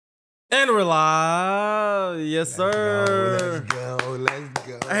And we're live. Yes, sir. Let's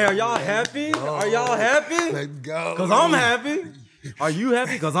go. Hey, are y'all happy? Are y'all happy? Let's go. Because I'm happy. Are you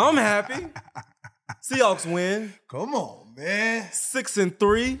happy? Because I'm happy. Seahawks win. Come on, man.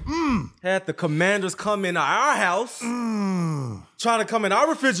 6-3. Had the Commanders come in our house. Trying to come in our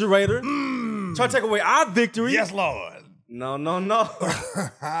refrigerator. Trying to take away our victory. Yes, Lord. No.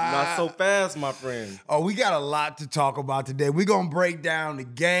 Not so fast, my friend. Oh, we got a lot to talk about today. We're going to break down the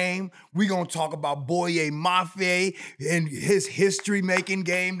game. We're going to talk about Boye Mafe and his history-making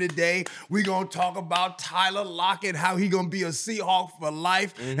game today. We're going to talk about Tyler Lockett, how he going to be a Seahawk for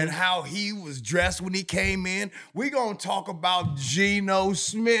life, and how he was dressed when he came in. We're going to talk about Geno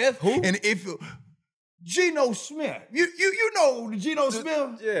Smith. Who? And Geno Smith. You know Geno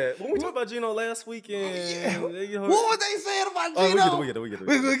Smith? Yeah. When we talked about Geno last weekend. What was they saying about Geno? We get it.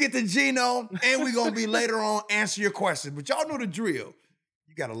 We're going to get to Geno, and we're going to be later on answer your questions. But y'all know the drill.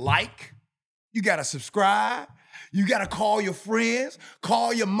 You got to like. You got to subscribe. You got to call your friends,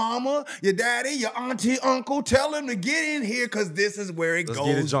 call your mama, your daddy, your auntie, uncle. Tell them to get in here because this is where it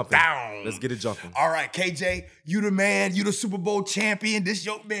goes down. Let's get it jumping. All right, KJ, you the man. You the Super Bowl champion. This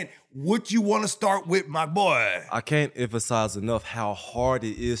your man. What you want to start with, my boy? I can't emphasize enough how hard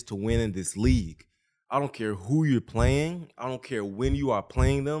it is to win in this league. I don't care who you're playing. I don't care when you are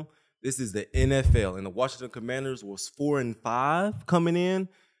playing them. This is the NFL, and the Washington Commanders was 4-5 coming in.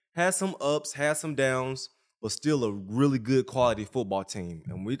 Had some ups, had some downs, but still a really good quality football team.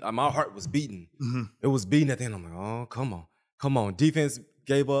 And my heart was beating. It was beating at the end. I'm like, oh, come on. Defense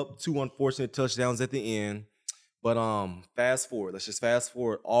gave up 2 unfortunate touchdowns at the end. But fast forward. Let's just fast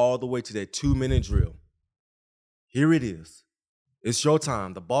forward all the way to that 2-minute drill. Here it is. It's your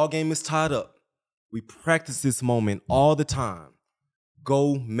time. The ball game is tied up. We practice this moment all the time.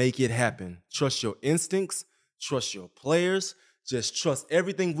 Go make it happen. Trust your instincts. Trust your players. Just trust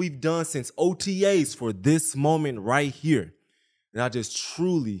everything we've done since OTAs for this moment right here. And I just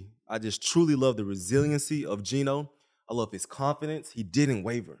truly love the resiliency of Geno. I love his confidence. He didn't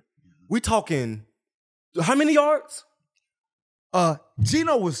waver. We talking how many yards?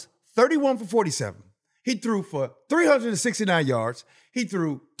 Geno was 31 for 47. He threw for 369 yards. He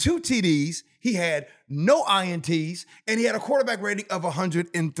threw 2 TDs. He had no INTs, and he had a quarterback rating of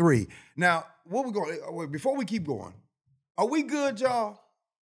 103. Now, before we keep going, are we good, y'all?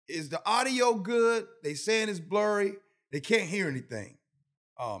 Is the audio good? They saying it's blurry. They can't hear anything.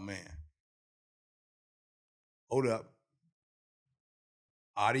 Oh, man. Hold up.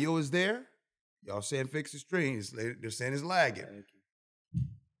 Audio is there. Y'all saying fix the stream. They're saying it's lagging. Thank you.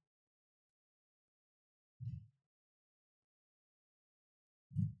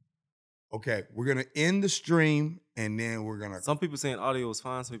 Okay, we're going to end the stream, and then we're going to... Some people saying audio is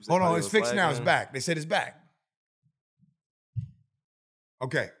fine. Some people saying Hold on, audio it's is fixed now. lagging. It's back. They said it's back.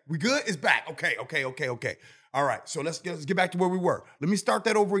 Okay, we good? It's back. Okay. All right, so let's get back to where we were. Let me start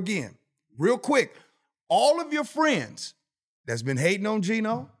that over again. Real quick. All of your friends that's been hating on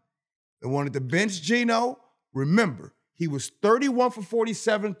Geno, that wanted to bench Geno, remember, he was 31 for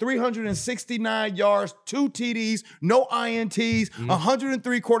 47, 369 yards, 2 TDs, no INTs,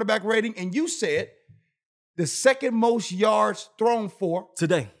 103 quarterback rating, and you said the second most yards thrown for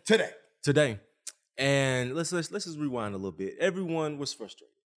Today. today. And let's just rewind a little bit. Everyone was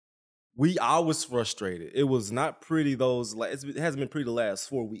frustrated. I was frustrated. It was not pretty it hasn't been pretty the last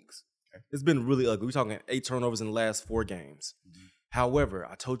 4 weeks. Okay. It's been really ugly. We're talking 8 turnovers in the last 4 games. However,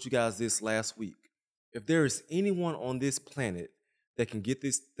 I told you guys this last week. If there is anyone on this planet that can get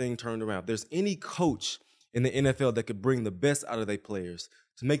this thing turned around, if there's any coach in the NFL that could bring the best out of their players,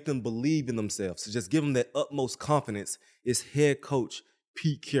 to make them believe in themselves, to just give them that utmost confidence, is head coach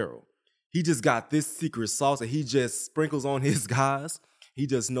Pete Carroll. He just got this secret sauce that he just sprinkles on his guys. He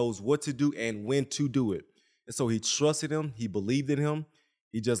just knows what to do and when to do it. And so he trusted him. He believed in him.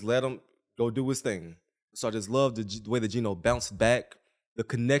 He just let him go do his thing. So I just love the way that Geno bounced back. The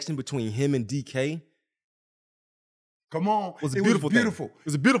connection between him and DK. Come on. It was a beautiful thing. It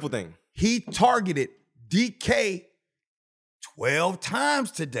was a beautiful thing. He targeted DK 12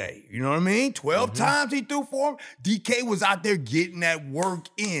 times today. You know what I mean? 12 times he threw for him. DK was out there getting that work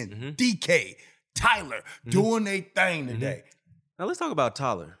in. DK, Tyler, doing their thing today. Now let's talk about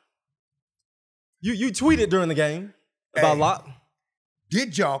Tyler. You tweeted during the game about Lock.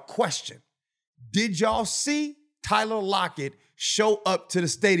 Did y'all see Tyler Lockett show up to the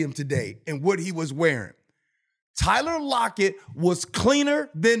stadium today and what he was wearing? Tyler Lockett was cleaner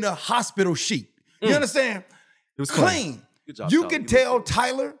than the hospital sheet. You understand? It was clean. Good job, You Tyler. can tell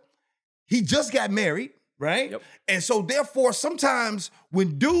Tyler, he just got married, right? Yep. And so therefore, sometimes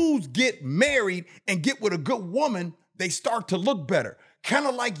when dudes get married and get with a good woman, they start to look better. kind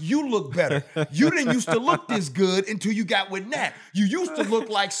of like you look better. You didn't used to look this good until you got with Nat. You used to look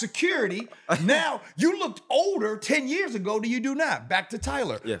like security. Now you looked older 10 years ago than you do now. Back to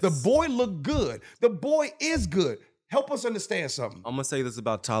Tyler. Yes. The boy looked good. The boy is good. Help us understand something. I'm going to say this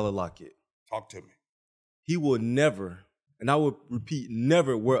about Tyler Lockett. Talk to me. He will never, and I will repeat,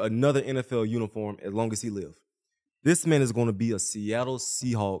 never wear another NFL uniform as long as he lives. This man is going to be a Seattle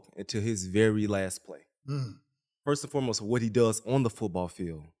Seahawk until his very last play. First and foremost, what he does on the football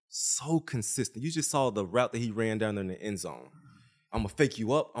field. So consistent. You just saw the route that he ran down there in the end zone. I'm going to fake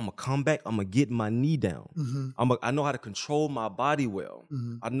you up. I'm going to come back. I'm going to get my knee down. I know how to control my body well.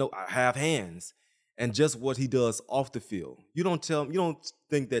 I know I have hands. And just what he does off the field. You don't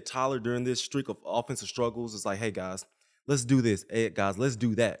think that Tyler during this streak of offensive struggles is like, hey guys, let's do this. Hey guys, let's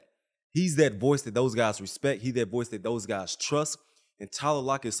do that. He's that voice that those guys respect. He's that voice that those guys trust. And Tyler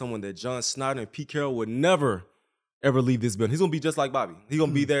Lockett is someone that John Snyder and Pete Carroll would never, ever leave this building. He's going to be just like Bobby. He's going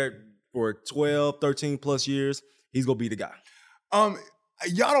to be there for 12, 13 plus years. He's going to be the guy.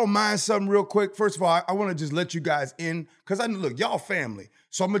 Y'all don't mind something real quick? First of all, I want to just let you guys in because look, y'all family.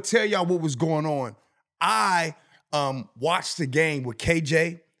 So I'm going to tell y'all what was going on. I watched the game with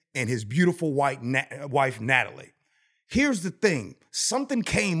KJ and his beautiful wife, Natalie. Here's the thing. Something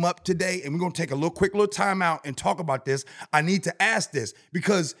came up today, and we're going to take a quick little time out and talk about this. I need to ask this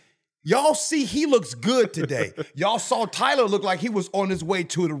because y'all see he looks good today. Y'all saw Tyler look like he was on his way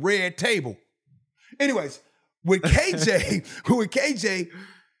to the red table. Anyways, with KJ,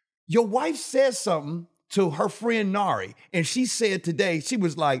 your wife said something to her friend Nari, and she said today, she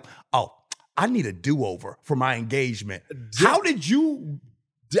was like, oh, I need a do-over for my engagement. How did you?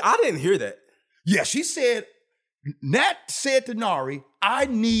 I didn't hear that. Yeah, she said, Nat said to Nari, I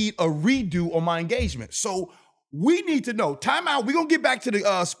need a redo on my engagement. So we need to know. Time out. We're going to get back to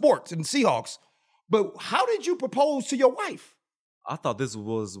the sports and Seahawks. But how did you propose to your wife? I thought this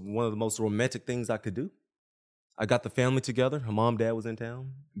was one of the most romantic things I could do. I got the family together. Her mom, dad was in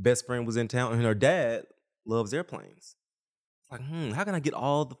town. Best friend was in town. And her dad loves airplanes. It's like, how can I get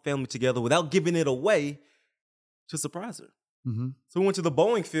all the family together without giving it away to surprise her? So we went to the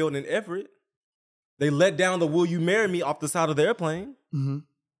Boeing field in Everett. They let down the "Will you marry me" off the side of the airplane. And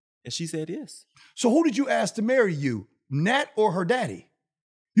she said yes. So who did you ask to marry you, Nat or her daddy?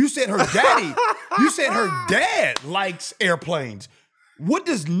 You said her daddy. You said her dad likes airplanes. What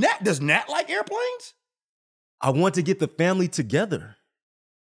does Nat like airplanes? I want to get the family together.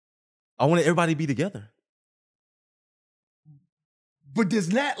 I wanted everybody to be together. But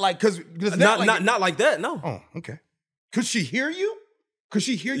does Nat like, not like that, no. Oh, okay. Could she hear you? Could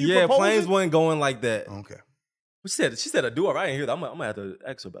she hear you Yeah, proposing? planes wasn't going like that. Okay. She said a do-over. I didn't hear that. I'm gonna have to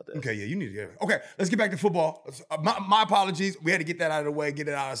ask her about that. Okay, yeah, you need to get it. Okay, let's get back to football. My apologies. We had to get that out of the way, get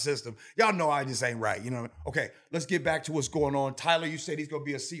it out of the system. Y'all know I just ain't right. You know what I mean? Okay, let's get back to what's going on. Tyler, you said he's gonna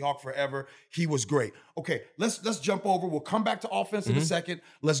be a Seahawk forever. He was great. Okay, let's jump over. We'll come back to offense in a second.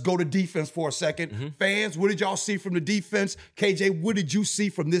 Let's go to defense for a second. Fans, what did y'all see from the defense? KJ, what did you see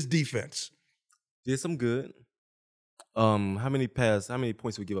from this defense? Did some good. How many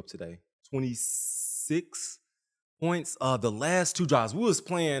points we give up today? 26 points. The last two drives, we was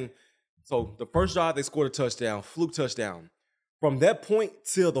playing. So the first drive, they scored a touchdown, fluke touchdown. From that point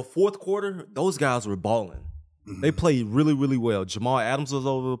till the fourth quarter, those guys were balling. They played really, really well. Jamal Adams was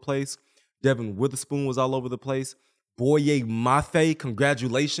all over the place. Devin Witherspoon was all over the place. Boye Mafe,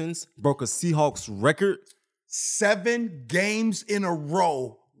 congratulations, broke a Seahawks record. 7 games in a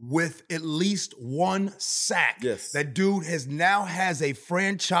row with at least 1 sack. Yes. That dude now has a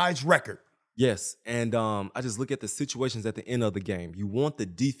franchise record. Yes, and I just look at the situations at the end of the game. You want the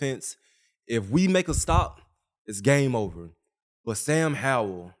defense. If we make a stop, it's game over. But Sam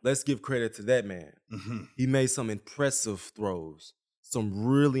Howell, let's give credit to that man. He made some impressive throws, some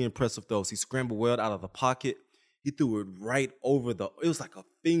really impressive throws. He scrambled well out of the pocket. He threw it right over it was like a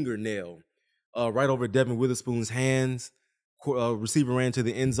fingernail, right over Devin Witherspoon's hands. Receiver ran to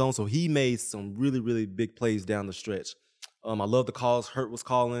the end zone, so he made some really, really big plays down the stretch. I love the calls Hurt was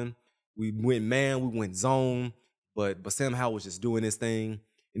calling. We went man, we went zone, but Sam Howell was just doing his thing,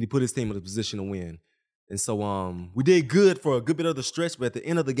 and he put his team in a position to win. And so we did good for a good bit of the stretch, but at the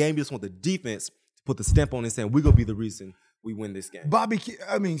end of the game, you just want the defense to put the stamp on it saying, we're going to be the reason we win this game.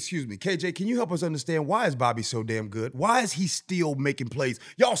 KJ, can you help us understand why is Bobby so damn good? Why is he still making plays?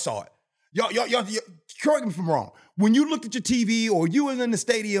 Y'all saw it. Y'all, correct me if I'm wrong. When you looked at your TV or you was in the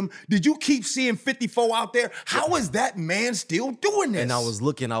stadium, did you keep seeing 54 out there? How is that man still doing this? And I was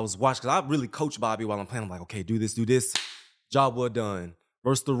watching, because I really coach Bobby while I'm playing. I'm like, okay, do this. Job well done.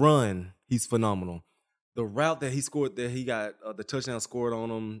 Versus the run, he's phenomenal. The route that he scored, that he got the touchdown scored on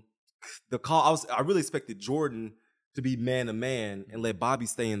him, the call, I really expected Jordan to be man to man and let Bobby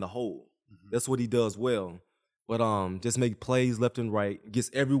stay in the hole. That's what he does well. But just make plays left and right, gets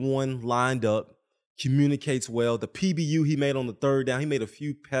everyone lined up, communicates well. The PBU he made on the third down, he made a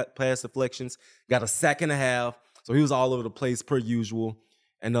few pass deflections, got a sack and a half. So he was all over the place per usual.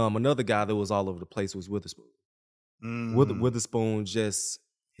 And another guy that was all over the place was Witherspoon. Witherspoon, just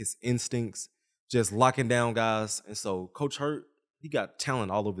his instincts, just locking down guys. And so Coach Hurt, he got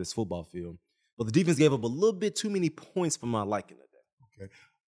talent all over this football field. But the defense gave up a little bit too many points for my liking today. Okay.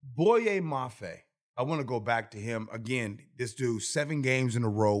 Boye Mafe, I want to go back to him. Again, this dude, 7 games in a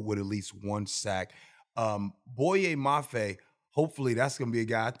row with at least 1 sack. Boye Mafe, hopefully that's going to be a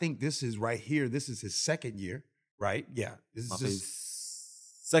guy. I think this is right here. This is his second year, right? Yeah. This is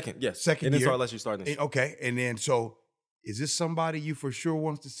his second, yes. Second and year. And then let's you start this. Okay. And then, so is this somebody you for sure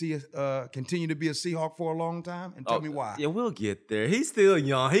wants to see continue to be a Seahawk for a long time? And tell me why. Yeah, we'll get there. He's still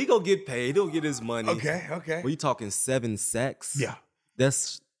young. He gonna get paid. He'll get his money. Okay. Well, you talking 7 sacks? Yeah.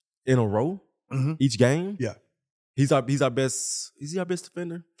 That's in a row each game? Yeah. He's our best. Is he our best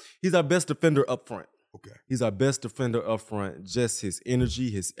defender? He's our best defender up front. Okay. He's our best defender up front. Just his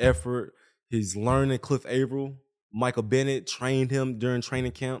energy, his effort, his learning. Cliff Averill, Michael Bennett trained him during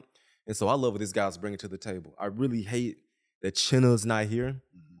training camp. And so I love what this guy's bringing to the table. I really hate that Chenna's not here.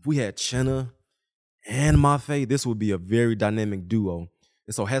 If we had Chenna and Mafe, this would be a very dynamic duo.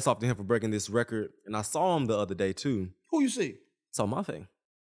 And so hats off to him for breaking this record. And I saw him the other day too. Who you see? Saw Mafe.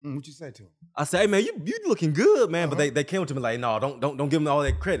 What you say to him? I said, hey man, you looking good, man. But they came to me like, no, don't give him all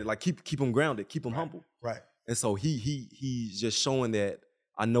that credit. Like keep him grounded, keep him humble. Right. And so he's just showing that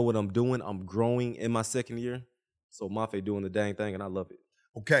I know what I'm doing. I'm growing in my second year. So Mafe doing the dang thing, and I love it.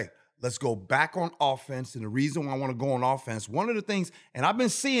 Okay, let's go back on offense. And the reason why I want to go on offense, one of the things, and I've been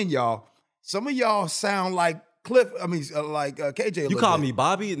seeing y'all, some of y'all sound like KJ. You call me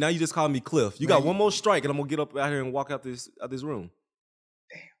Bobby, now you just call me Cliff. You got one more strike, and I'm gonna get up out here and walk out this room.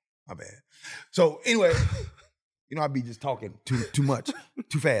 My bad. So anyway, I be just talking too much,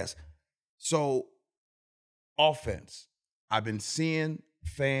 too fast. So offense, I've been seeing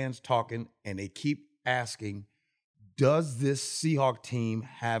fans talking, and they keep asking, does this Seahawks team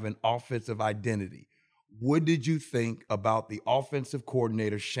have an offensive identity? What did you think about the offensive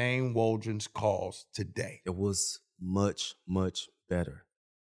coordinator Shane Waldron's calls today? It was much, much better.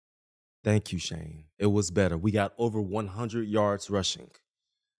 Thank you, Shane. It was better. We got over 100 yards rushing.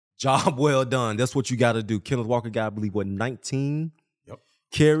 Job well done. That's what you got to do. Kenneth Walker got, I believe, 19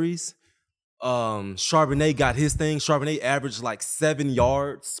 carries. Charbonnet got his thing. Charbonnet averaged like 7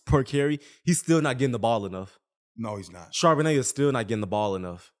 yards per carry. He's still not getting the ball enough. No, he's not. Charbonnet is still not getting the ball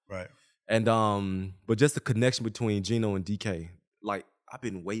enough. Right. And but just the connection between Geno and DK. Like, I've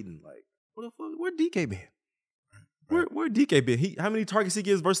been waiting. Like, where DK been? Right. Where DK been? How many targets he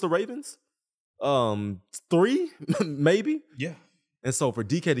gets versus the Ravens? 3, maybe. Yeah. And so for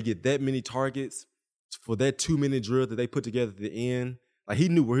DK to get that many targets for that 2-minute drill that they put together at the end, like he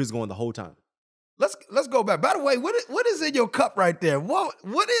knew where he was going the whole time. Let's go back. By the way, what is in your cup right there? What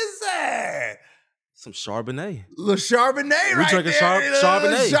is that? Some Charbonnet. Little Charbonnet we right drinking there.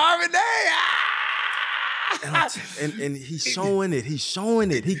 Charbonnet. Charbonnet. And he's showing it. He's showing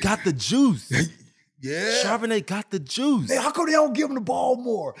it. He got the juice. Yeah. Charbonnet got the juice. Hey, how come they don't give him the ball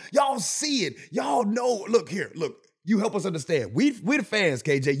more? Y'all see it. Y'all know. Look here. Look. You help us understand. We the fans,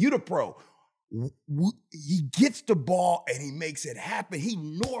 KJ. You the pro. He gets the ball and he makes it happen. He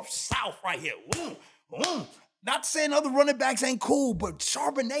north-south right here. Not saying other running backs ain't cool, but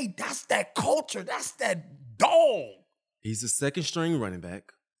Charbonnet, that's that culture. That's that dog. He's a second-string running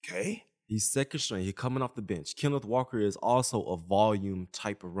back. Okay. He's second-string. He's coming off the bench. Kenneth Walker is also a volume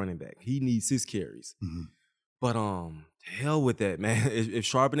type of running back. He needs his carries. Mm-hmm. But hell with that, man. If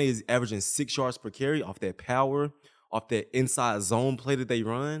Charbonnet is averaging 6 yards per carry off that power, off that inside zone play that they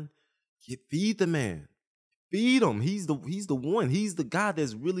run, feed the man. Feed him. He's the one. He's the guy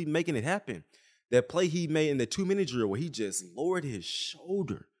that's really making it happen. That play he made in the 2-minute drill where he just lowered his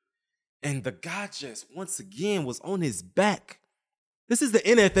shoulder. And the guy just, once again, was on his back. This is the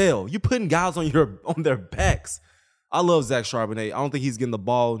NFL. You're putting guys on their backs. I love Zach Charbonnet. I don't think he's getting the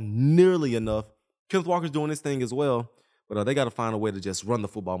ball nearly enough. Kenneth Walker's doing his thing as well. But they got to find a way to just run the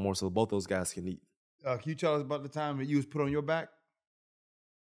football more so both those guys can eat. Can you tell us about the time that you was put on your back?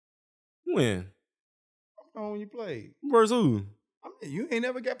 When? When you played. Where's who? You ain't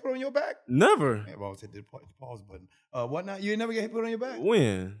never got put on your back? Never. I always hit the pause button. What not? You ain't never get put on your back?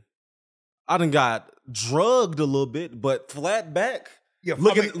 When? I done got drugged a little bit, but flat back. Yeah,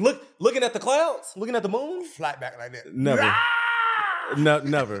 looking at the clouds, looking at the moon. Flat back like that. Never. Ah!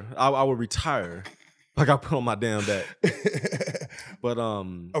 Never. I would retire. Like I put on my damn back. But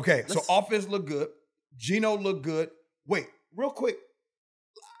okay, so offense look good. Geno look good. Wait, real quick.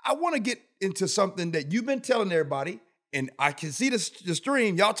 I want to get into something that you've been telling everybody, and I can see the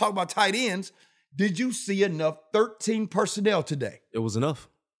stream. Y'all talk about tight ends. Did you see enough 13 personnel today? It was enough.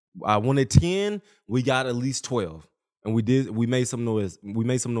 I wanted 10. We got at least 12, and we did. We made some noise. We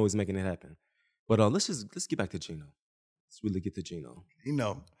made some noise making it happen. But let's get back to Geno. Let's really get to Geno.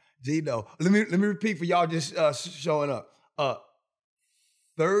 Geno. Let me repeat for y'all just showing up.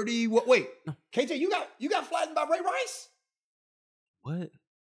 30. Wait, no. KJ, you got flattened by Ray Rice? What?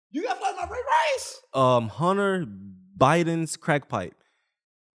 You got flattened by Ray Rice? Hunter Biden's crack pipe.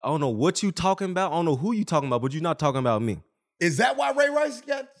 I don't know what you talking about. I don't know who you talking about, but you're not talking about me. Is that why Ray Rice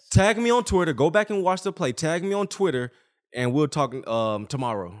got? Tag me on Twitter. Go back and watch the play. Tag me on Twitter, and we'll talk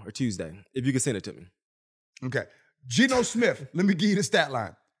tomorrow or Tuesday if you can send it to me. Okay. Geno Smith. Let me give you the stat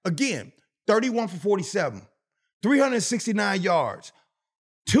line. Again, 31 for 47, 369 yards,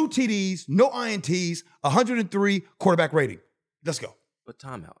 2 TDs, no INTs, 103 quarterback rating. Let's go. But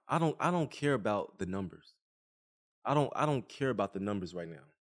timeout. I don't care about the numbers. I don't care about the numbers right now.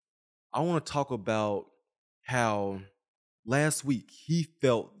 I want to talk about how last week he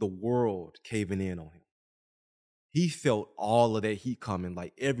felt the world caving in on him. He felt all of that heat coming,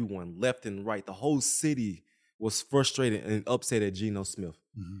 like everyone left and right. The whole city was frustrated and upset at Geno Smith.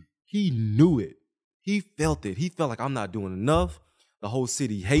 Mm-hmm. He knew it. He felt it. He felt like I'm not doing enough. The whole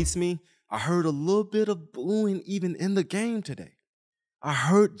city hates me. I heard a little bit of booing even in the game today. I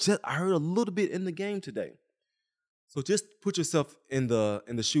heard a little bit in the game today. So just put yourself in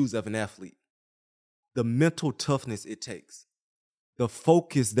the shoes of an athlete. The mental toughness it takes, the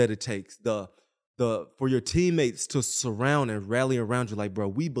focus that it takes, the for your teammates to surround and rally around you, like, bro,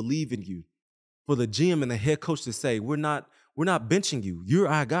 we believe in you. For the GM and the head coach to say, we're not benching you. You're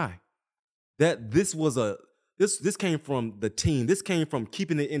our guy. That this came from the team. This came from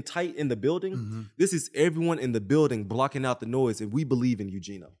keeping it in tight in the building. Mm-hmm. This is everyone in the building blocking out the noise, and we believe in you,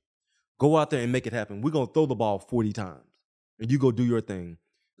 Geno. Go out there and make it happen. We're going to throw the ball 40 times, and you go do your thing.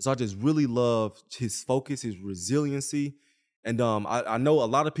 So I just really love his focus, his resiliency. And I know a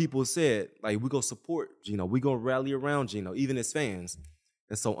lot of people said, like, we're going to support Geno. We're going to rally around Geno, even as fans.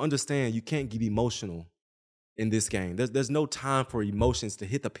 And so understand you can't get emotional in this game. There's no time for emotions to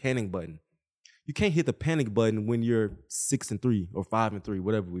hit the panic button. You can't hit the panic button when you're 6-3 or 5-3,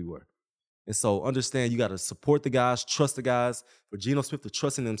 whatever we were. And so understand you got to support the guys, trust the guys. For Geno Smith to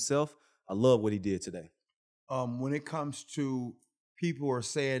trust in himself, I love what he did today. When it comes to people are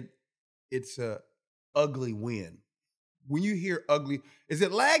saying it's a ugly win. When you hear ugly, is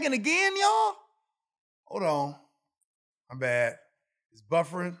it lagging again, y'all? Hold on. I'm bad. It's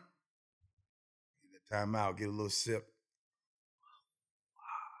buffering. Get the time out. Get a little sip.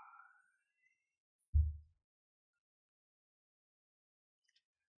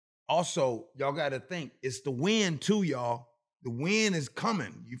 Also, y'all got to think, it's the wind too, y'all. The wind is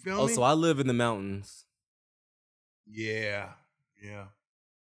coming. You feel me? Oh, so I live in the mountains. Yeah.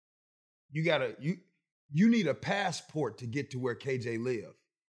 You need a passport to get to where KJ live.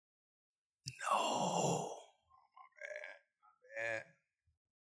 No. Oh, my bad.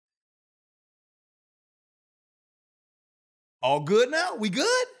 All good now? We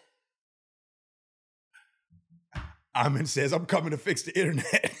good? Amin says, I'm coming to fix the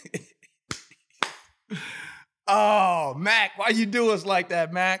internet. Oh, Mac, why you do us like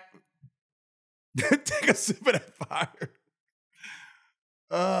that, Mac? Take a sip of that fire.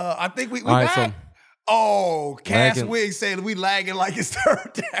 I think we right, back. So Cass Wiggs saying we lagging like it's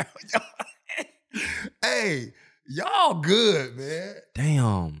third down. Hey, y'all good, man.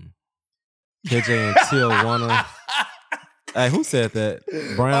 Damn. KJ and Till wanna. Hey, who said that?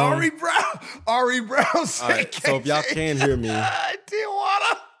 Brown? Ari Brown said right, so if y'all can hear me,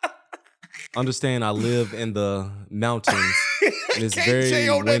 Tijuana. Understand I live in the mountains. And it's very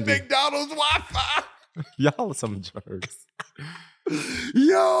on windy. that McDonald's Wi-Fi. Y'all some jerks.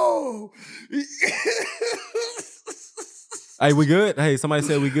 Yo. Hey, we good? Hey, somebody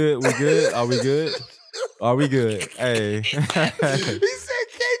said we good. We good? Are we good? Are we good? Hey. He said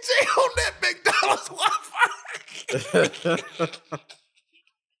KJ on that McDonald's Wi-Fi.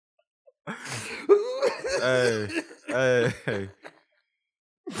 Hey.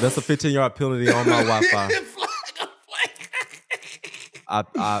 That's a 15-yard penalty on my Wi-Fi.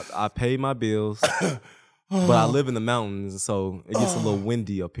 I pay my bills, but I live in the mountains, so it gets a little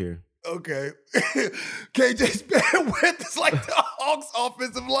windy up here. Okay. KJ's bandwidth is like the Hawks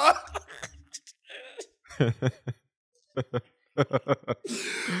offensive line.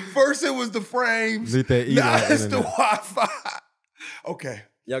 First it was the frames. Now it's the Wi-Fi. Okay.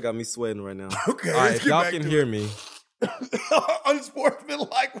 Y'all got me sweating right now. Okay. All right, if y'all can hear me.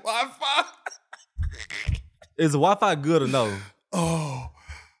 Unsportsmanlike Wi-Fi. Is Wi-Fi good or no? Oh.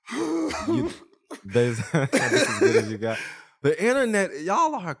 This is as good as you got. The internet,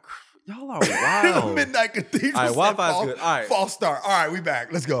 y'all are wild. Midnight Cathedral. All right, Wi-Fi's good. All right. False start. All right, we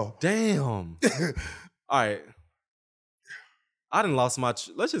back. Let's go. Damn. All right. I done lost my.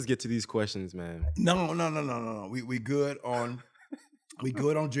 Let's just get to these questions, man. No. We good on. We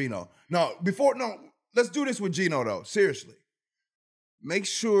good on Geno. No, let's do this with Geno though. Seriously, make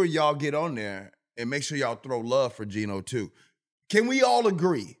sure y'all get on there and make sure y'all throw love for Geno too. Can we all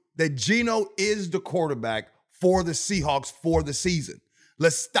agree that Geno is the quarterback for the Seahawks for the season?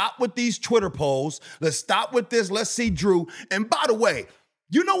 Let's stop with these Twitter polls. Let's stop with this. Let's see Drew. And by the way,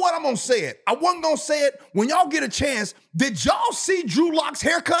 you know what? I'm going to say it. I wasn't going to say it. When y'all get a chance, did y'all see Drew Lock's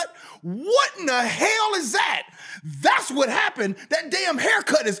haircut? What in the hell is that? That's what happened. That damn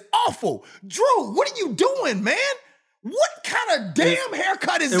haircut is awful. Drew, what are you doing, man? What kind of damn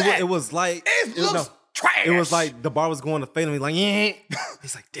haircut is that? It was like... It looks trash. It was like the bar was going to fade and he's like, yeah.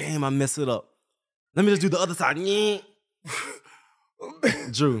 He's like, damn, I messed it up. Let me just do the other side. Yeah.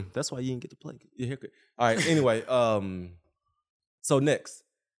 Drew, that's why you didn't get to play your haircut. All right, anyway, so next,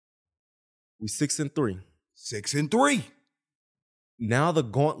 we 6-3. 6-3. Now the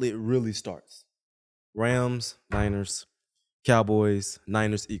gauntlet really starts. Rams, Niners, Cowboys,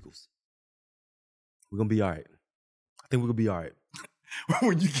 Niners, Eagles. We're going to be all right. I think we're going to be all right.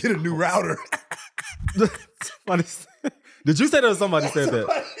 When you get a new router. Did you say that or somebody said that?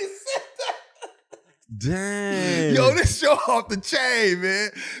 Somebody said that. Dang. Yo, this show off the chain, man.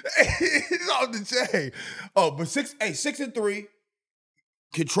 It's off the chain. Oh, but 6-3.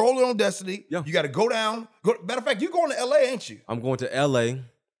 Control your own destiny. Yeah. You got to go down. Matter of fact, you're going to LA, ain't you? I'm going to LA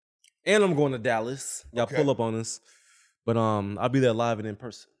and I'm going to Dallas. Y'all Okay. pull up on us. But I'll be there live and in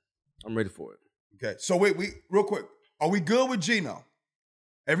person. I'm ready for it. Okay. So wait, real quick. Are we good with Geno?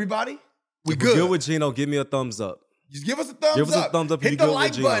 Everybody? We If good. we're good with Geno, give me a thumbs up. Just give us a thumbs up. Give us a thumbs up if Hit you're the good with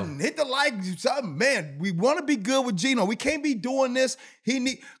like Geno. button. Hit the like. Something. Man, we want to be good with Geno. We can't be doing this.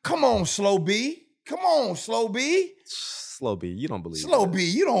 Come on, Slow B. Come on, Slow B. Slow B, you don't believe Slow that. B,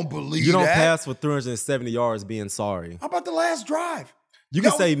 you don't believe You don't that. pass for 370 yards being sorry. How about the last drive? You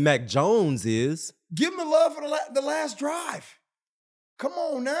can say Mac Jones is. Give him the love for the last drive. Come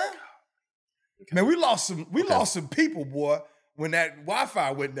on now. Man, we lost some people, boy, when that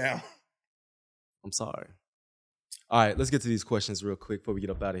Wi-Fi went down. I'm sorry. All right, let's get to these questions real quick before we get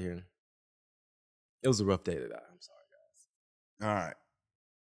up out of here. It was a rough day today. I'm sorry, guys. All right.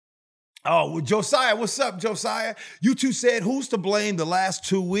 Oh, well, Josiah, what's up, Josiah? You two said, who's to blame the last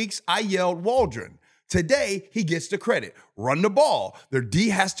 2 weeks? I yelled Waldron. Today, he gets the credit. Run the ball. Their D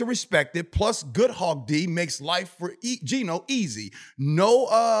has to respect it. Plus, good Hawk D makes life for Geno easy.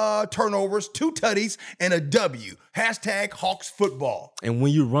 No turnovers, 2 tutties, and a W. Hashtag Hawks football. And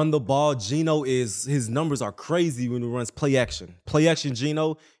when you run the ball, his numbers are crazy when he runs play action. Play action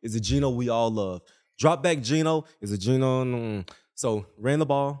Geno is a Geno we all love. Drop back Geno is a Geno. So ran the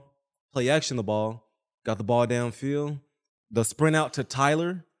ball, play action the ball, got the ball downfield. The sprint out to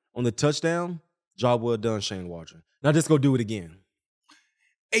Tyler on the touchdown. Job well done, Shane Waldron. Now just go do it again.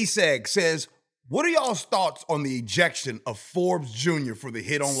 ASAG says, what are y'all's thoughts on the ejection of Forbes Jr. for the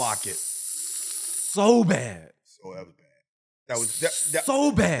hit on Lockett? So bad. So that was bad.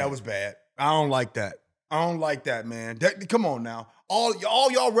 So bad. That was bad. I don't like that. I don't like that, man. Come on now.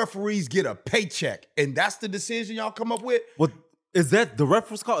 All y'all referees get a paycheck, and that's the decision y'all come up with? What is that the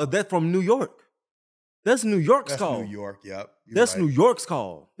reference call? Is that from New York? That's New York's call. That's New York, yep. That's right. New York's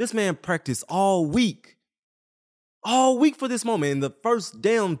call. This man practiced all week. All week for this moment. In the first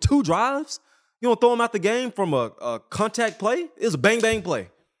damn 2 drives, you don't throw him out the game from a contact play? It was a bang-bang play.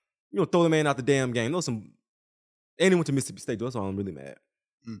 You don't throw the man out the damn game. And he went to Mississippi State. That's why I'm really mad.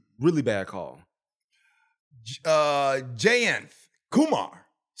 Really bad call. Jayanth Kumar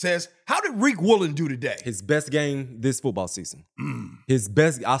says, how did Reek Woolen do today? His best game this football season. His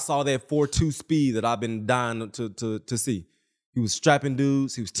best. I saw that 4.2 speed that I've been dying to see. He was strapping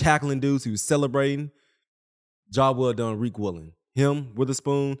dudes. He was tackling dudes. He was celebrating. Job well done, Reek Woolen. Him,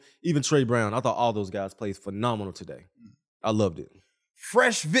 Witherspoon, even Trey Brown. I thought all those guys played phenomenal today. I loved it.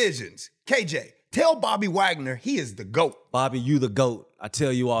 Fresh Visions. KJ, tell Bobby Wagner he is the GOAT. Bobby, you the GOAT. I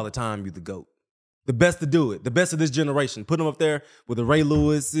tell you all the time, you the GOAT. The best to do it. The best of this generation. Put him up there with the Ray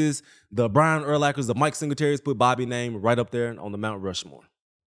Lewis's, the Brian Urlachers, the Mike Singletary's. Put Bobby's name right up there on the Mount Rushmore.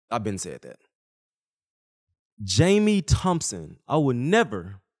 I've been said that. Jamie Thompson. I would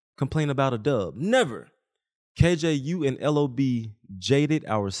never complain about a dub. Never. KJ, you and LOB jaded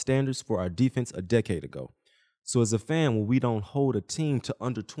our standards for our defense a decade ago. So as a fan, when we don't hold a team to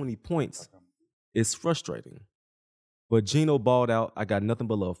under 20 points, it's frustrating. But Geno balled out. I got nothing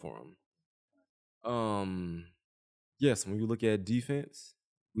but love for him. Yes, when you look at defense,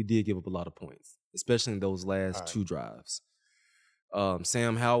 we did give up a lot of points, especially in those last All right. 2 drives.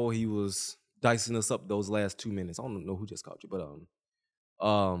 Sam Howell, he was dicing us up those last 2 minutes. I don't know who just called you, but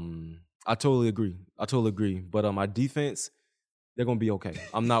I totally agree. But our defense, they're gonna be okay.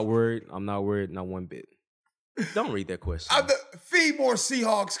 I'm not worried. Not one bit. Don't read that question. Feed more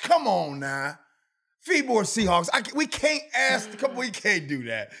Seahawks. Come on now. Feed more Seahawks. We can't ask. We can't do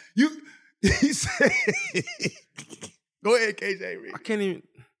that. He said, go ahead, KJ. Read. I can't even.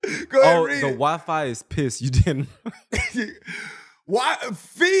 Go ahead, read the it. Wi-Fi is pissed. You didn't. Why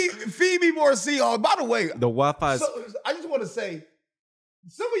feed me more Seahawks? By the way, The Wi-Fi is. I just want to say,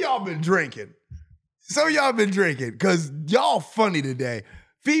 some of y'all been drinking. Because y'all funny today.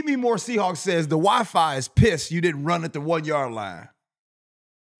 Feed me more Seahawks says the Wi-Fi is pissed you didn't run at the 1 yard line.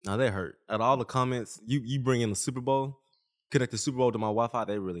 Now they hurt. Out of all the comments, you bring in the Super Bowl, connect the Super Bowl to my Wi-Fi,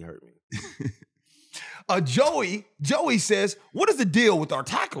 they really hurt me. Joey says, what is the deal with our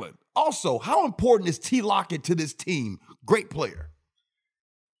tackling? Also, how important is T. Lockett to this team? Great player.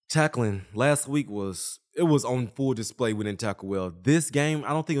 Tackling last week was on full display. We didn't tackle well. This game,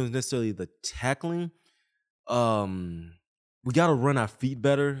 I don't think it was necessarily the tackling. We got to run our feet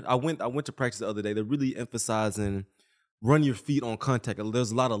better. I went to practice the other day. They're really emphasizing run your feet on contact.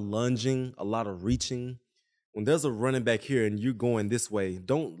 There's a lot of lunging, a lot of reaching. When there's a running back here and you're going this way,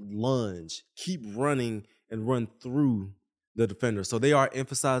 don't lunge. Keep running and run through the defender. So they are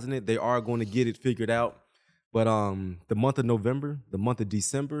emphasizing it. They are going to get it figured out. But the month of November, the month of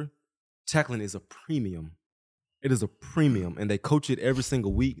December, tackling is a premium. It is a premium. And they coach it every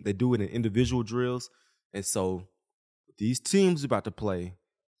single week. They do it in individual drills. And so these teams about to play,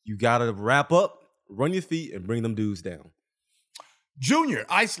 you got to wrap up, run your feet, and bring them dudes down. Junior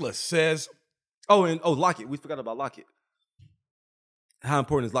Iceless says, Lockett. We forgot about Lockett. How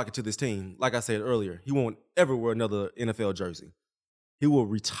important is Lockett to this team? Like I said earlier, he won't ever wear another NFL jersey. He will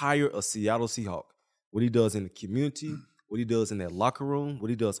retire a Seattle Seahawk. What he does in the community, what he does in that locker room, what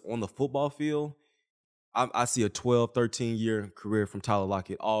he does on the football field, I see a 12, 13-year career from Tyler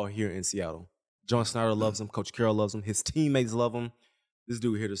Lockett all here in Seattle. John Snyder loves him. Coach Carroll loves him. His teammates love him. This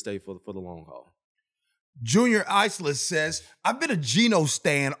dude here to stay for the long haul. Junior Iceless says, I've been a Geno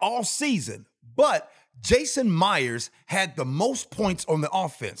stan all season, but Jason Myers had the most points on the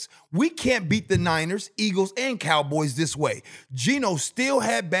offense. We can't beat the Niners, Eagles, and Cowboys this way. Geno still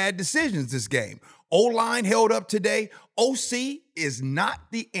had bad decisions this game. O-line held up today. OC is not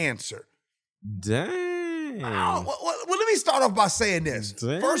the answer. Dang. Well, let me start off by saying this.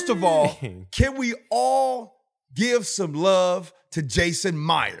 Dang. First of all, can we all give some love to Jason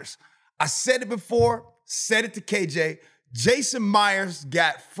Myers? I said it before, said it to KJ. Jason Myers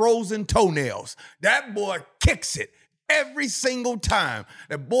got frozen toenails. That boy kicks it every single time.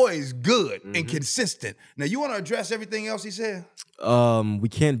 That boy is good and consistent. Now, you want to address everything else he said? We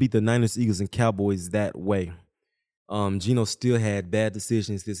can't beat the Niners, Eagles, and Cowboys that way. Geno still had bad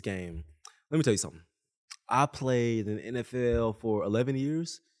decisions this game. Let me tell you something. I played in the NFL for 11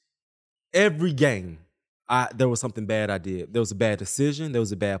 years. Every game, there was something bad I did. There was a bad decision. There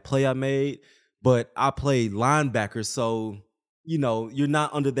was a bad play I made. But I played linebacker, so, you're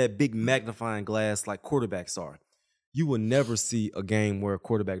not under that big magnifying glass like quarterbacks are. You will never see a game where a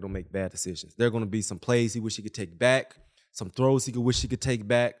quarterback don't make bad decisions. There are going to be some plays he wish he could take back, some throws he wish he could take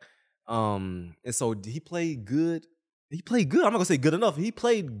back. And so he played good. He played good. I'm not going to say good enough. He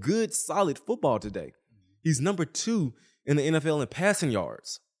played good, solid football today. He's number 2 in the NFL in passing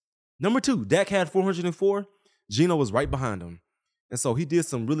yards. Number 2. Dak had 404. Geno was right behind him. And so he did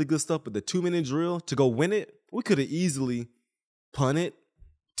some really good stuff, but the 2-minute drill to go win it, we could have easily punted,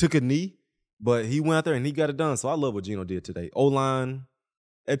 took a knee, but he went out there and he got it done. So I love what Geno did today. O-line,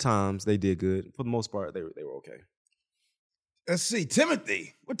 at times, they did good. For the most part, they were okay. Let's see.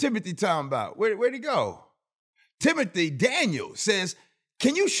 Timothy. What Timothy talking about? Where'd he go? Timothy Daniel says,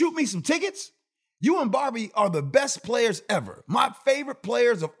 can you shoot me some tickets? You and Barbie are the best players ever. My favorite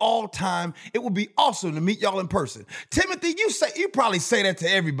players of all time. It would be awesome to meet y'all in person. Timothy, you probably say that to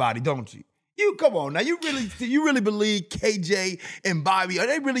everybody, don't you? You come on now. You really believe KJ and Bobby, are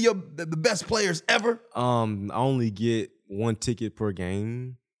they really the best players ever? I only get 1 ticket per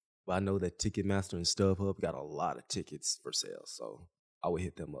game, but I know that Ticketmaster and StubHub got a lot of tickets for sale, so I would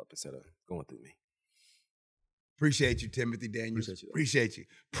hit them up instead of going through me. Appreciate you, Timothy Daniels. Appreciate you.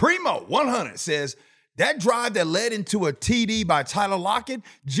 Primo 100 says, that drive that led into a TD by Tyler Lockett,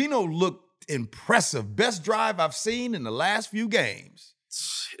 Geno looked impressive. Best drive I've seen in the last few games.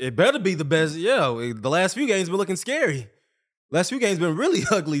 It better be the best. Yeah, the last few games been looking scary. Last few games been really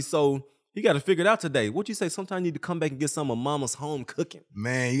ugly. So He got to figure it out today. What you say? Sometimes you need to come back and get some of mama's home cooking.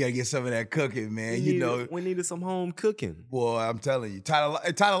 Man, you got to get some of that cooking, man. We needed some home cooking. Boy, I'm telling you. Tyler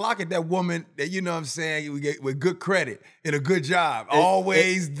Lockett, that woman that, you know what I'm saying, we get with good credit and a good job.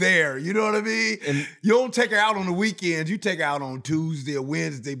 Always there. You know what I mean? And you don't take her out on the weekends. You take her out on Tuesday or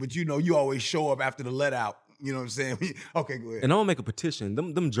Wednesday, but you know you always show up after the let out. You know what I'm saying? Okay, go ahead. And I'm going to make a petition.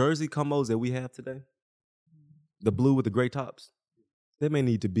 Them jersey combos that we have today, the blue with the gray tops, they may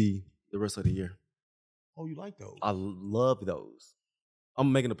need to be the rest of the year. Oh, you like those? I love those.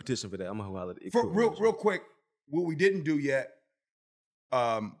 I'm making a petition for that. I'm gonna holler it. Real quick, what we didn't do yet,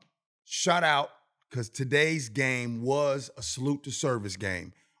 shout out, because today's game was a salute to service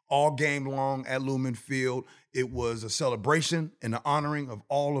game. All game long at Lumen Field. It was a celebration and the honoring of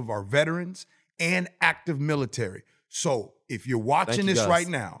all of our veterans and active military. So if you're watching this right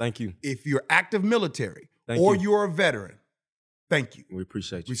now, thank you. If you're active military or you're a veteran, thank you. We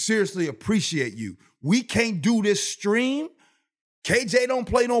appreciate you. We seriously appreciate you. We can't do this stream. KJ don't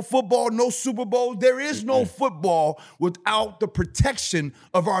play no football, no Super Bowls. There is no football without the protection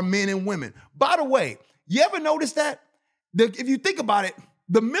of our men and women. By the way, you ever notice that? If you think about it,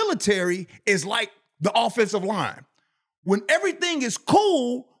 the military is like the offensive line. When everything is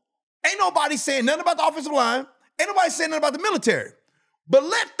cool, ain't nobody saying nothing about the offensive line. Ain't nobody saying nothing about the military. But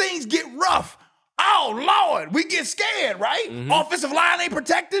let things get rough. Oh, Lord, we get scared, right? Mm-hmm. Offensive line ain't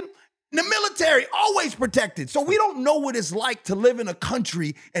protected. The military always protected. So we don't know what it's like to live in a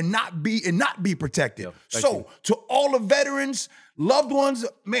country and not be protected. So to all the veterans, loved ones,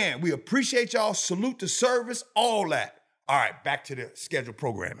 man, we appreciate y'all. Salute to service, all that. All right, back to the scheduled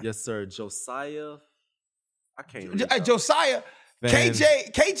programming. Yes, sir. Josiah. I can't Hey, Josiah,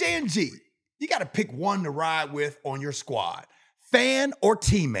 KJ and G, you got to pick one to ride with on your squad. Fan or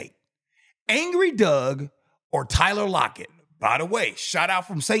teammate. Angry Doug or Tyler Lockett. By the way, shout out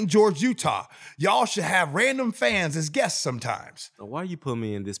from St. George, Utah. Y'all should have random fans as guests sometimes. Now, why are you putting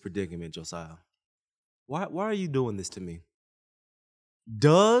me in this predicament, Josiah? Why are you doing this to me?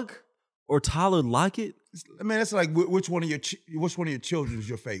 Doug or Tyler Lockett? Man, that's like which one of your children is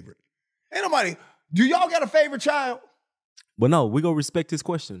your favorite? Ain't nobody. Do y'all got a favorite child? But no, we gonna respect his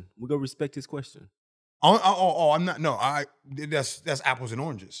question. I'm not. No, that's apples and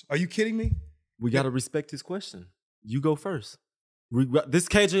oranges. Are you kidding me? We gotta respect his question. You go first. This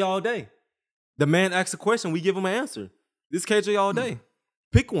KJ all day. The man asks a question, we give him an answer. This KJ all day.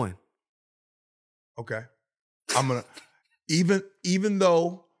 Pick one. Okay. I'm gonna even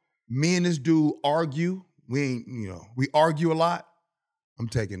though me and this dude argue, we argue a lot. I'm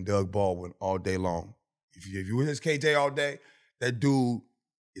taking Doug Baldwin all day long. If you with this KJ all day, that dude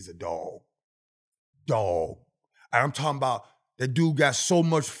is a dog. And I'm talking about that dude got so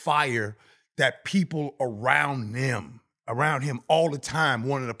much fire that people around him all the time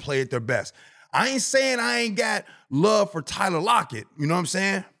wanted to play at their best. I ain't saying I ain't got love for Tyler Lockett, you know what I'm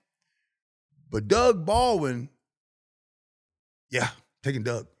saying? But Doug Baldwin, yeah, taking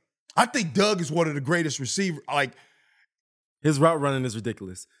Doug. I think Doug is one of the greatest receivers. Like, his route running is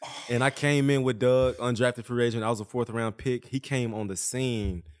ridiculous. And I came in with Doug, undrafted free agent. I was a 4th round pick. He came on the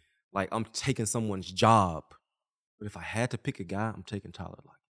scene like I'm taking someone's job. But if I had to pick a guy, I'm taking Tyler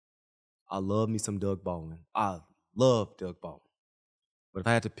Lockett. I love me some Doug Baldwin. I love Doug Baldwin. But if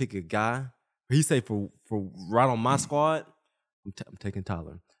I had to pick a guy, he say for right on my squad, I'm taking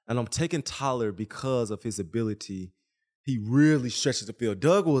Tyler. And I'm taking Tyler because of his ability. He really stretches the field.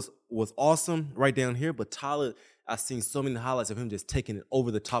 Doug was awesome right down here, but Tyler, I've seen so many highlights of him just taking it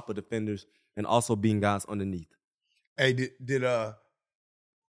over the top of defenders and also being guys underneath. Hey, did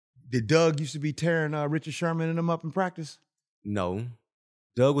Doug used to be tearing Richard Sherman and them up in practice? No.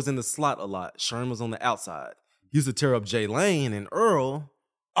 Doug was in the slot a lot. Sherman was on the outside. He used to tear up Jay Lane and Earl.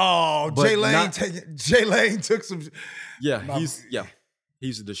 Oh, Jay Lane took some. Yeah, he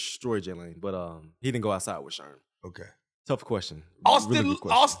used to destroy Jay Lane, but he didn't go outside with Sherman. Okay. Tough question.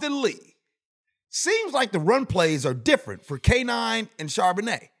 Austin Lee. Seems like the run plays are different for K9 and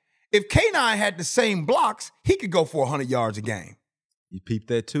Charbonnet. If K9 had the same blocks, he could go for 100 yards a game. You peeped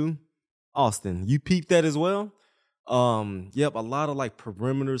that too? Austin, you peeped that as well? Yep, a lot of like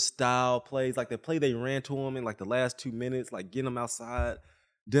perimeter style plays, like the play they ran to him in like the last 2 minutes, like getting him outside.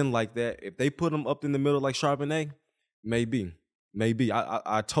 Didn't like that. If they put him up in the middle like Charbonnet, maybe.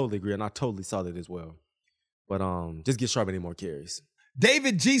 I totally agree, and I totally saw that as well. But just get Charbonnet more carries.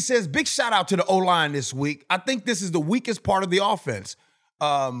 David G says, big shout out to the O-line this week. I think this is the weakest part of the offense.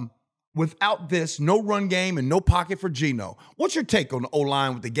 Without this, no run game and no pocket for Geno. What's your take on the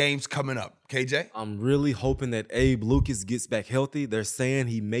O-line with the games coming up, KJ? I'm really hoping that Abe Lucas gets back healthy. They're saying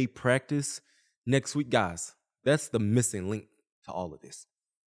he may practice next week. Guys, that's the missing link to all of this.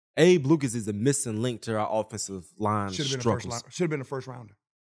 Abe Lucas is the missing link to our offensive line struggles. Should have been the first rounder.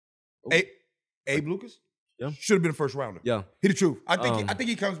 Ooh. Abe Lucas? Yeah. Should have been the first rounder. Yeah. He the truth. I think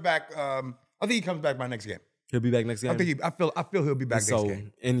he comes back. I think he comes back by next game. He'll be back next game. I feel he'll be back next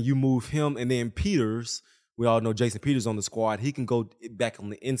game. And you move him, and then Peters. We all know Jason Peters on the squad. He can go back on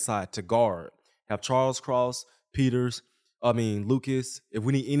the inside to guard. Have Charles Cross, Lucas. If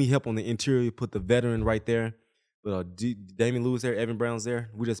we need any help on the interior, put the veteran right there. Damian Lewis there, Evan Brown's there.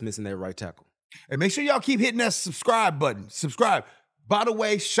 We're just missing that right tackle. And make sure y'all keep hitting that subscribe button. Subscribe. By the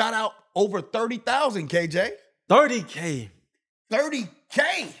way, shout out over 30,000, KJ. 30K.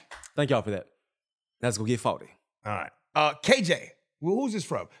 30K. Thank y'all for that. Let's go get 40. All right. KJ, who's this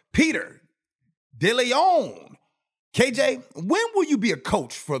from? Peter De Leon. KJ, when will you be a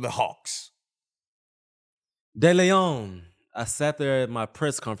coach for the Hawks? De Leon. I sat there at my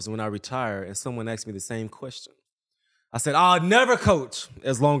press conference when I retired, and someone asked me the same question. I said, I'll never coach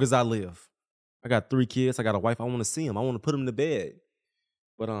as long as I live. I got 3 kids. I got a wife. I want to see them. I want to put them to bed.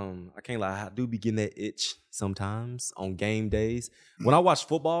 But I can't lie. I do be getting that itch sometimes on game days. When I watch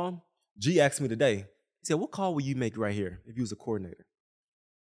football, G asked me today, he said, what call will you make right here if you was a coordinator?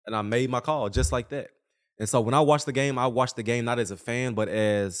 And I made my call just like that. And so when I watch the game not as a fan, but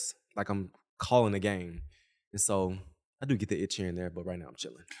as like I'm calling the game. And so I do get the itch here and there, but right now I'm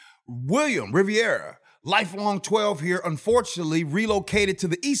chilling. William Riviera, lifelong 12 here, unfortunately relocated to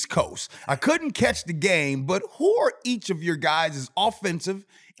the East Coast. I couldn't catch the game, but who are each of your guys' offensive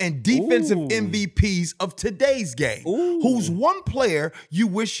and defensive MVPs of today's game? Who's one player you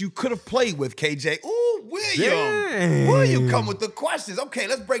wish you could have played with, KJ? Ooh, William. Dang. William come with the questions. Okay,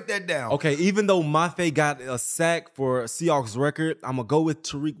 let's break that down. Okay, even though Mafe got a sack for a Seahawks record, I'm going to go with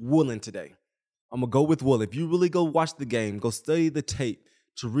Tariq Woolen today. I'm going to go with Woolen. If you really go watch the game, go study the tape,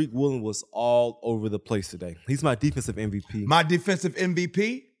 Tariq Woolen was all over the place today. He's my defensive MVP. My defensive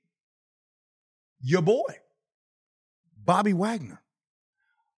MVP, your boy, Bobby Wagner.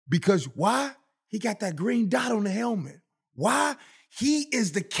 Because why? He got that green dot on the helmet. Why? He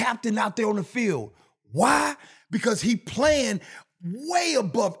is the captain out there on the field. Why? Because he playing way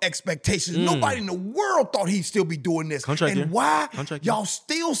above expectations. Nobody in the world thought he'd still be doing this. Why? Y'all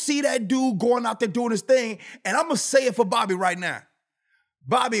still see that dude going out there doing his thing. And I'm going to say it for Bobby right now.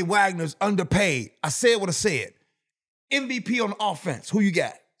 Bobby Wagner's underpaid. I said what I said. MVP on offense. Who you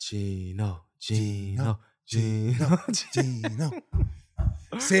got? Geno.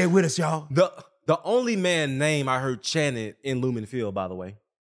 Say it with us, y'all. The only man name I heard chanted in Lumen Field, by the way.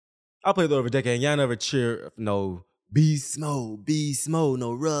 I played there over a decade, and y'all never cheer no Beast Mode,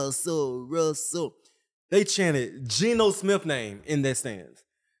 no Russell. They chanted Geno Smith name in their stands.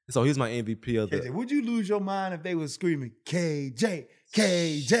 So he's my MVP of the. KJ, would you lose your mind if they was screaming KJ?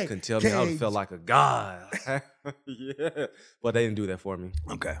 KJ? Couldn't tell me I would have felt like a god. Yeah, but they didn't do that for me.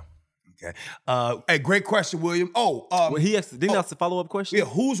 Okay. Hey, great question, William. Well, he asked, didn't he ask a follow-up question? Yeah,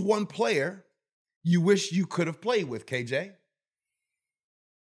 who's one player you wish you could have played with, KJ?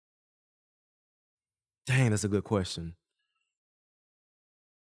 Dang, that's a good question.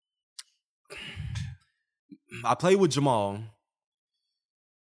 I played with Jamal.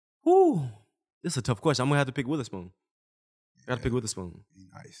 Whew. This is a tough question. I'm going to have to pick Witherspoon. I got to pick Witherspoon. He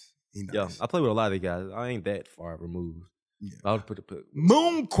nice. Yeah, I play with a lot of these guys. I ain't that far removed. Yeah. I would put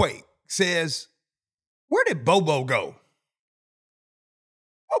Moonquake says, where did Bobo go?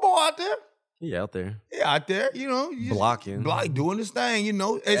 Bobo out there? He out there. Yeah, out there, blocking. Doing his thing,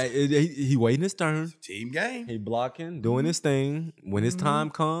 He waiting his turn. Team game. He blocking, doing his thing. When his time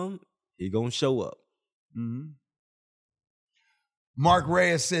come, he gonna show up. Mm-hmm. Mark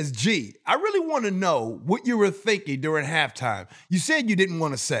Reyes says, G, I really want to know what you were thinking during halftime. You said you didn't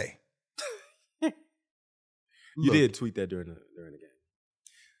want to say. You did tweet that during the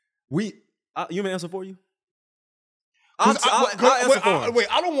game. You may answer for you? I'll answer for him. Wait,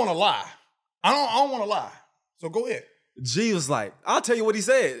 I don't want to lie. I don't want to lie. So go ahead. G was like, I'll tell you what he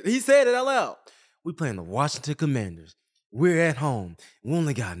said. He said it out loud. We playing the Washington Commanders. We're at home. We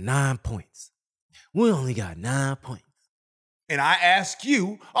only got 9 points. And I ask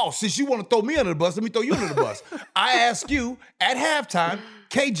you, since you want to throw me under the bus, let me throw you under the bus. I ask you at halftime,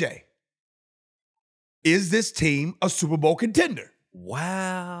 KJ, is this team a Super Bowl contender?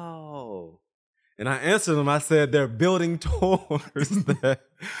 Wow. And I answered him, I said, they're building towards that.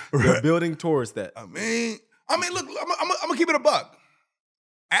 They're building towards that. I mean, look, I'm going to keep it a buck.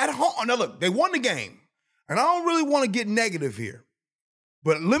 At home, now look, they won the game. And I don't really want to get negative here.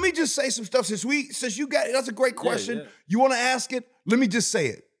 But let me just say some stuff since you got it. That's a great question. Yeah. You want to ask it? Let me just say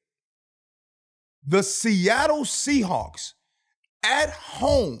it. The Seattle Seahawks at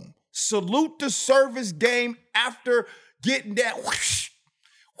home salute the service game after getting that whoosh,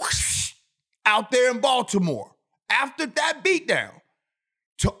 whoosh, out there in Baltimore. After that beatdown,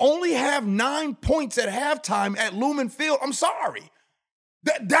 to only have 9 points at halftime at Lumen Field, I'm sorry.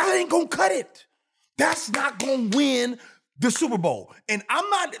 That ain't gonna cut it. That's not gonna win the Super Bowl. And I'm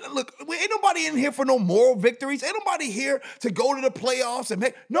not, look, ain't nobody in here for no moral victories. Ain't nobody here to go to the playoffs and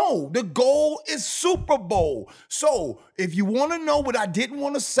make, no, the goal is Super Bowl. So if you wanna know what I didn't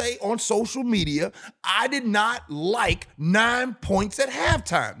wanna say on social media, I did not like 9 points at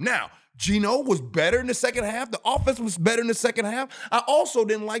halftime. Now, Geno was better in the second half. The offense was better in the second half. I also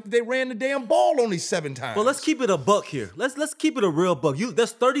didn't like that they ran the damn ball only 7 times. Well, let's keep it a buck here. Let's keep it a real buck.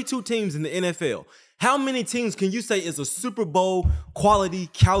 There's 32 teams in the NFL. How many teams can you say is a Super Bowl quality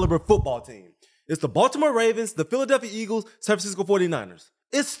caliber football team? It's the Baltimore Ravens, the Philadelphia Eagles, San Francisco 49ers.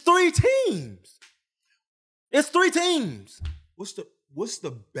 It's 3 teams. It's 3 teams. What's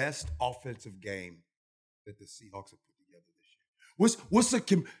the best offensive game that the Seahawks have put together this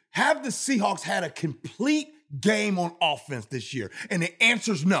year? Have the Seahawks had a complete game on offense this year? And the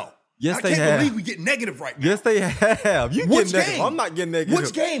answer's no. Yes, they have. I can't believe we get negative right now. Yes, they have. You get negative. Game? I'm not getting negative.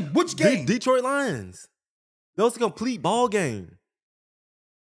 Which game? Detroit Lions. That was a complete ball game.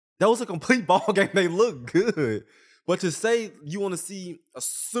 They look good. But to say you want to see a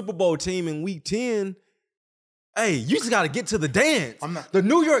Super Bowl team in Week 10, hey, you just got to get to the dance. The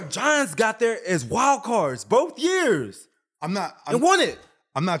New York Giants got there as wild cards both years. And won it.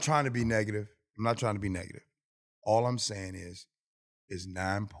 I'm not trying to be negative. All I'm saying is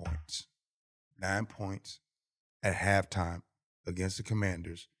 9 points. 9 points at halftime against the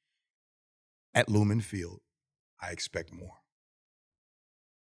Commanders at Lumen Field. I expect more.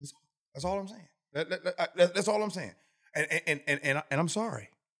 That's all I'm saying. That's all I'm saying. And I'm sorry.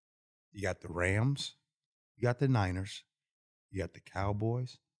 You got the Rams, you got the Niners, you got the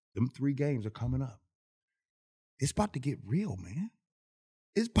Cowboys. Them 3 games are coming up. It's about to get real, man.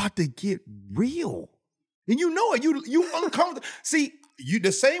 It's about to get real. And you know it. You uncomfortable. See, you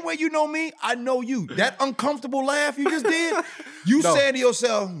the same way you know me, I know you. That uncomfortable laugh you just did, you said to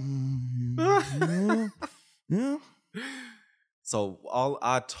yourself, yeah. So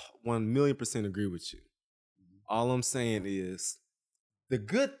I 1,000,000% agree with you. All I'm saying is the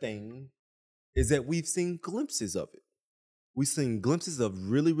good thing is that we've seen glimpses of it. We've seen glimpses of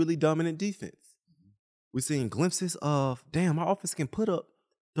really, really dominant defense. We've seen glimpses of, damn, our offense can put up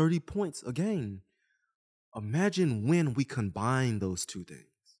 30 points a game. Imagine when we combine those 2 things.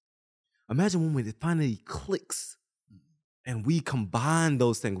 Imagine when it finally clicks and we combine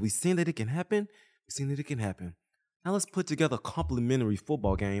those things. We've seen that it can happen. Now let's put together a complimentary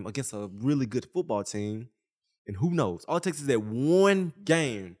football game against a really good football team. And who knows? All it takes is that one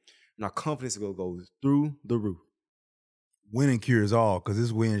game and our confidence will go through the roof. Winning cures all, because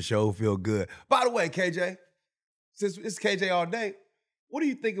this win show feel good. By the way, KJ, since it's KJ all day, what do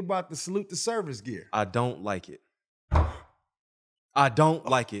you think about the salute to service gear? I don't like it.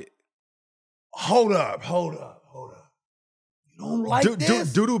 Hold up. You don't like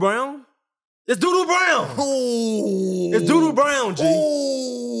this? Doodoo Brown? It's Doodoo Brown. Ooh. It's Doodoo Brown, G.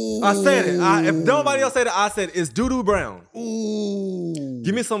 Ooh. I said it. If nobody else said it, I said it's Doodoo Brown. Ooh.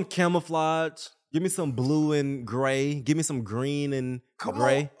 Give me some camouflage. Give me some blue and gray. Give me some green and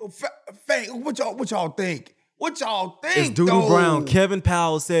gray. What y'all think? It's Doodoo Brown. Kevin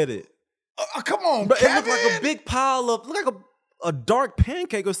Powell said it. Come on, but Kevin. It looked like a big pile of, look like a dark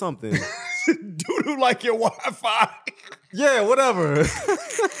pancake or something. Doodoo like your Wi-Fi. Yeah, whatever.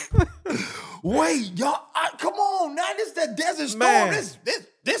 Wait, y'all, come on. Now this that Desert Storm. Man.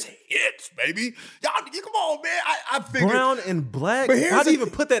 This hits, baby. Y'all, come on, man. I figured. Brown and black? How do you even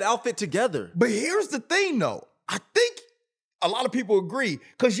put that outfit together? But here's the thing, though. I think a lot of people agree,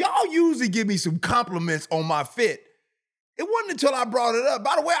 because y'all usually give me some compliments on my fit. It wasn't until I brought it up.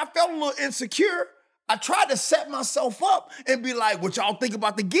 By the way, I felt a little insecure. I tried to set myself up and be like, what y'all think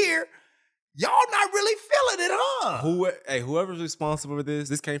about the gear? Y'all not really feeling it, huh? Whoever's responsible for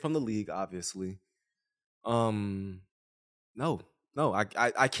this came from the league, obviously. No,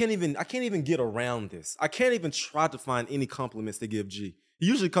 I can't even get around this. I can't even try to find any compliments to give G. He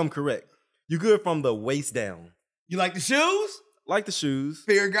usually come correct. You good from the waist down. You like the shoes? Like the shoes.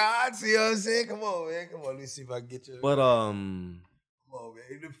 Fear God, see what I'm saying? Come on, man. Come on, let me see if I can get you. But come on,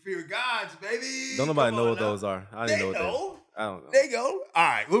 man. The fear gods, baby. Don't nobody know what those are. I didn't know what those. I don't know. There you go. All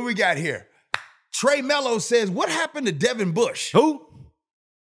right, what we got here? Trey Mello says, what happened to Devin Bush? Who?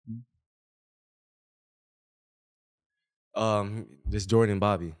 Just Jordan and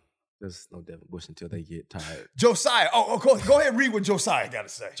Bobby. There's no Devin Bush until they get tired. Josiah. Oh, of course. Go ahead and read what Josiah got to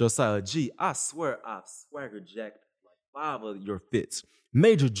say. Josiah, G, I swear I've swagger jacked like 5 of your fits.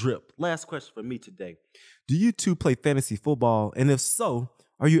 Major drip. Last question for me today. Do you two play fantasy football? And if so,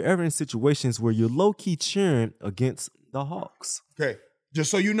 are you ever in situations where you're low-key cheering against the Hawks? Okay,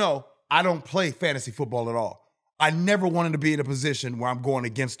 just so you know, I don't play fantasy football at all. I never wanted to be in a position where I'm going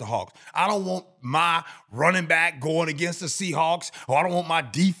against the Hawks. I don't want my running back going against the Seahawks, or I don't want my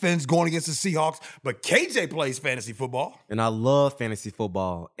defense going against the Seahawks. But KJ plays fantasy football. And I love fantasy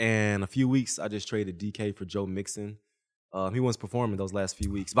football. And a few weeks, I just traded DK for Joe Mixon. He wasn't performing those last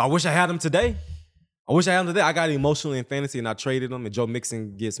few weeks. But I wish I had him today. I got emotional in fantasy, and I traded him. And Joe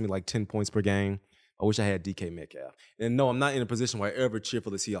Mixon gets me like 10 points per game. I wish I had DK Metcalf. And no, I'm not in a position where I ever cheer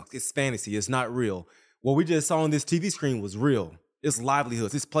for the Seahawks. It's fantasy. It's not real. What we just saw on this TV screen was real. It's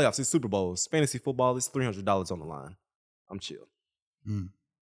livelihoods. It's playoffs. It's Super Bowls. Fantasy football is $300 on the line. I'm chill.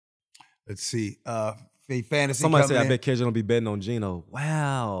 Let's see. Fantasy. Somebody said, I bet KJ don't be betting on Geno.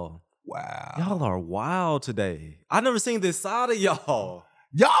 Wow. Y'all are wild today. I never seen this side of y'all.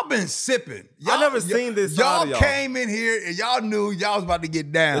 Y'all been sipping. I never seen this side of y'all. Y'all came in here and y'all knew y'all was about to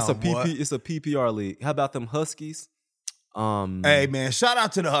get down. It's a PPR league. How about them Huskies? Hey, man, shout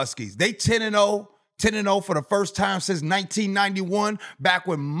out to the Huskies. They 10-0. 10-0 for the first time since 1991, back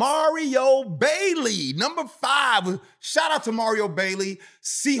when Mario Bailey, number 5. Shout out to Mario Bailey,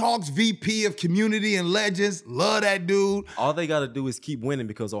 Seahawks VP of Community and Legends. Love that dude. All they got to do is keep winning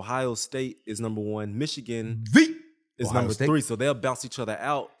because Ohio State is number 1. Michigan is Ohio number State. 3, so they'll bounce each other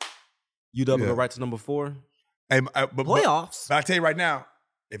out. UW go right to number 4. Hey, Playoffs. But I tell you right now,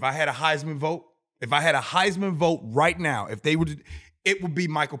 if I had a Heisman vote right now, it would be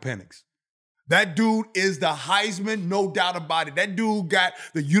Michael Penix. That dude is the Heisman, no doubt about it. That dude got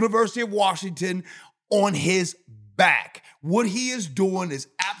the University of Washington on his back. What he is doing is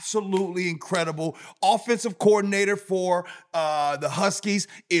absolutely incredible. Offensive coordinator for the Huskies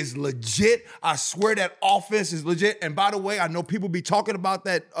is legit. I swear that offense is legit. And by the way, I know people be talking about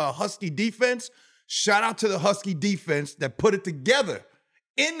that Husky defense. Shout out to the Husky defense that put it together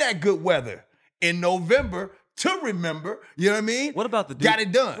in that good weather in November to remember. You know what I mean? What about the dude? Got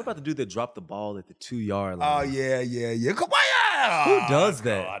it done. What about the dude that dropped the ball at the 2-yard line? Oh, yeah. Come on. Who does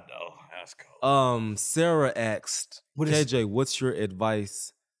that? I know. That's cool. Sarah asked, KJ, what's your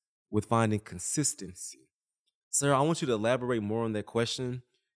advice with finding consistency? Sarah, I want you to elaborate more on that question.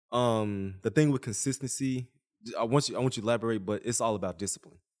 The thing with consistency, I want you to elaborate, but it's all about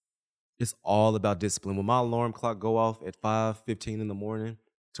discipline. It's all about discipline. When my alarm clock go off at 5:15 in the morning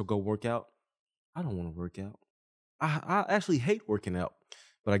to go work out, I don't want to work out. I actually hate working out,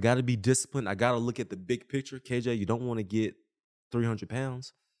 but I got to be disciplined. I got to look at the big picture. KJ, you don't want to get 300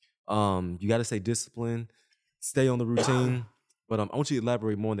 pounds. You got to stay disciplined, stay on the routine. But I want you to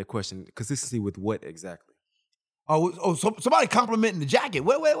elaborate more on that question. Consistency with what exactly? Somebody complimenting the jacket.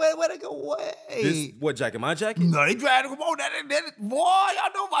 Wait. What jacket? My jacket? No, they tried to come on. Boy,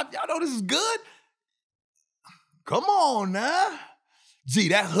 y'all know this is good. Come on now. Gee,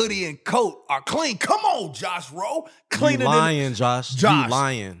 that hoodie and coat are clean. Come on, Josh Rowe. Cleaner lying, Josh. You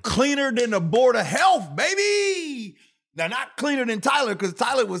lying. Cleaner than the Board of Health, baby. Now, not cleaner than Tyler, because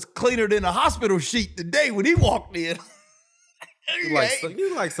Tyler was cleaner than a hospital sheet today when he walked in.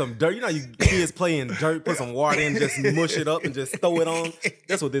 You like some dirt. You know you kids playing dirt, put some water in, just mush it up and just throw it on.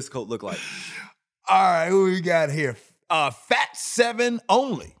 That's what this coat look like. All right, who we got here? Fat 7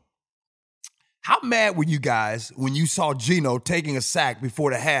 only. How mad were you guys when you saw Geno taking a sack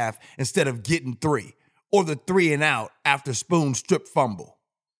before the half instead of getting 3? Or the 3 and out after Spoon's strip fumble?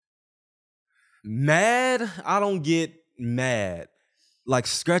 Mad? I don't get mad. Like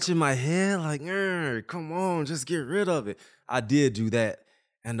scratching my head, like, come on, just get rid of it. I did do that.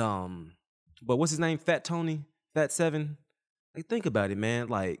 And but what's his name? Fat Tony? Fat 7? Like, think about it, man.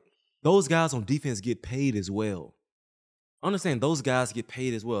 Like, those guys on defense get paid as well. Understand, those guys get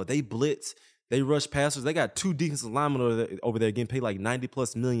paid as well. They blitz, they rush passers. They got 2 defensive linemen over there getting paid like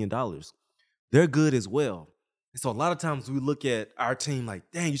 $90+ million. They're good as well. And so a lot of times we look at our team like,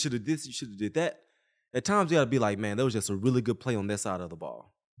 dang, you should have this, you should have did that. At times you got to be like, man, that was just a really good play on that side of the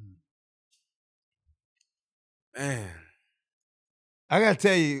ball. Man. I got to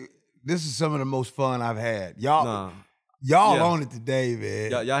tell you, this is some of the most fun I've had. Y'all on it today,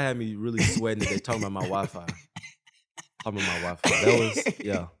 man. Y'all had me really sweating today talking about my Wi-Fi. Talking about my Wi-Fi. That was,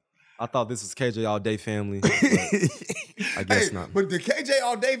 yeah. I thought this was KJ All Day Family, but I guess not. But the KJ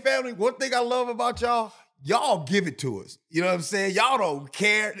All Day Family, one thing I love about y'all give it to us. You know what I'm saying? Y'all don't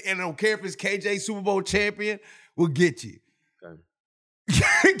care, and don't care if it's KJ Super Bowl champion, we'll get you.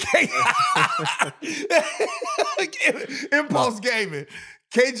 Okay. Impulse gaming.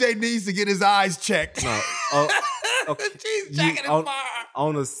 KJ needs to get his eyes checked. No. Okay. He's checking his fire.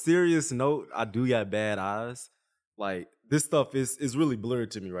 On a serious note, I do got bad eyes. Like, this stuff is really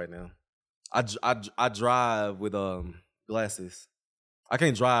blurred to me right now. I drive with glasses. I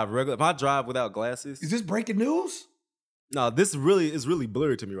can't drive regular. If I drive without glasses, Is this breaking news? no, this really is really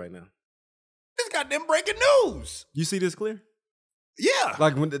blurry to me right now. This goddamn breaking news. You see this clear? Yeah.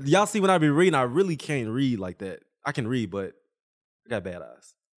 Like when y'all see when I be reading, I really can't read like that. I can read, but I got bad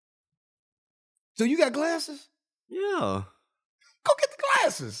eyes. So you got glasses? Yeah. Go get the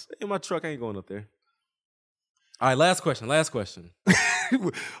glasses. In my truck, I ain't going up there. All right, last question. AC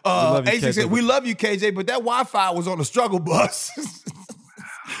said, we love you, KJ, but that Wi-Fi was on the struggle bus.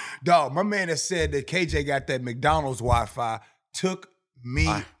 Dog, my man that said that KJ got that McDonald's Wi-Fi took me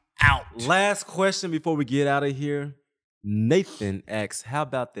out. Last question before we get out of here. Nathan asks, how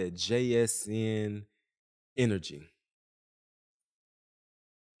about that JSN energy?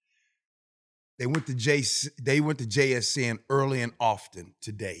 They went to JSN early and often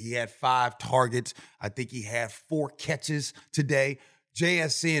today. He had 5 targets. I think he had 4 catches today.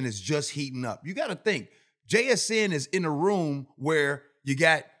 JSN is just heating up. You got to think, JSN is in a room where you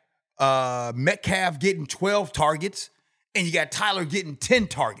got Metcalf getting 12 targets and you got Tyler getting 10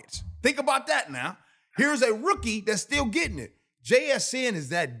 targets. Think about that now. Here's a rookie that's still getting it. JSN is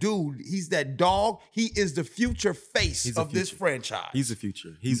that dude. He's that dog. He is the future face of this franchise. He's the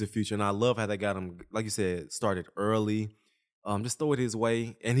future. He's the future. And I love how they got him, like you said, started early. Just throw it his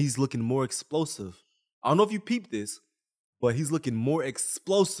way. And he's looking more explosive. I don't know if you peeped this, but he's looking more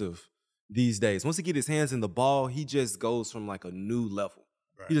explosive these days. Once he get his hands in the ball, he just goes from like a new level.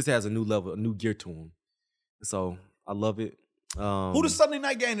 Right. He just has a new level, a new gear to him. So I love it. Who the Sunday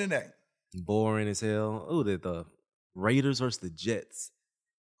night game today? Boring as hell. Oh, the Raiders versus the Jets.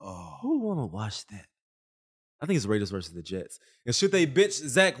 Oh, who would want to watch that? I think it's Raiders versus the Jets. And should they bitch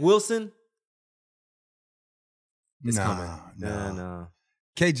Zach Wilson? It's coming. Nah.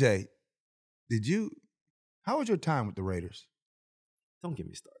 KJ, how was your time with the Raiders? Don't get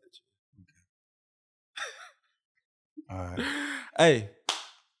me started. Okay. All right. Hey,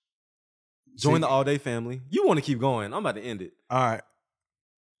 join the all-day family. You want to keep going. I'm about to end it. All right.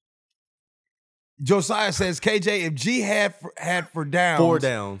 Josiah says, KJ, if G had for downs, 4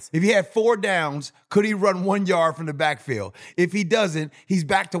 downs. If he had 4 downs, could he run 1 yard from the backfield? If he doesn't, he's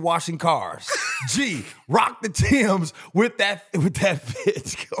back to washing cars. G, rock the Timbs with that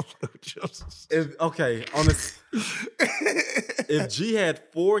pitch. If G had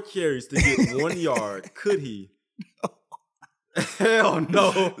 4 carries to get 1 yard, could he? Hell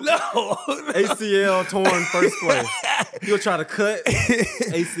no. No. ACL torn first play. He'll try to cut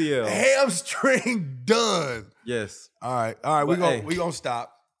ACL. Hamstring done. Yes. All right. We're gonna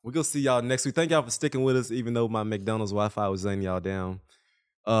stop. We're gonna see y'all next week. Thank y'all for sticking with us, even though my McDonald's Wi-Fi was letting y'all down.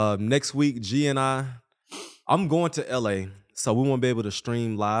 Next week, G and I'm going to LA, so we won't be able to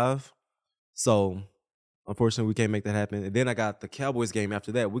stream live. So unfortunately, we can't make that happen. And then I got the Cowboys game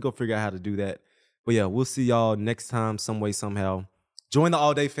after that. We're gonna figure out how to do that. But yeah, we'll see y'all next time, some way, somehow. Join the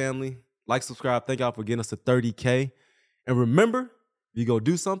all-day family. Like, subscribe. Thank y'all for getting us to 30K. And remember, if you go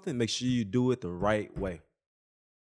do something, make sure you do it the right way.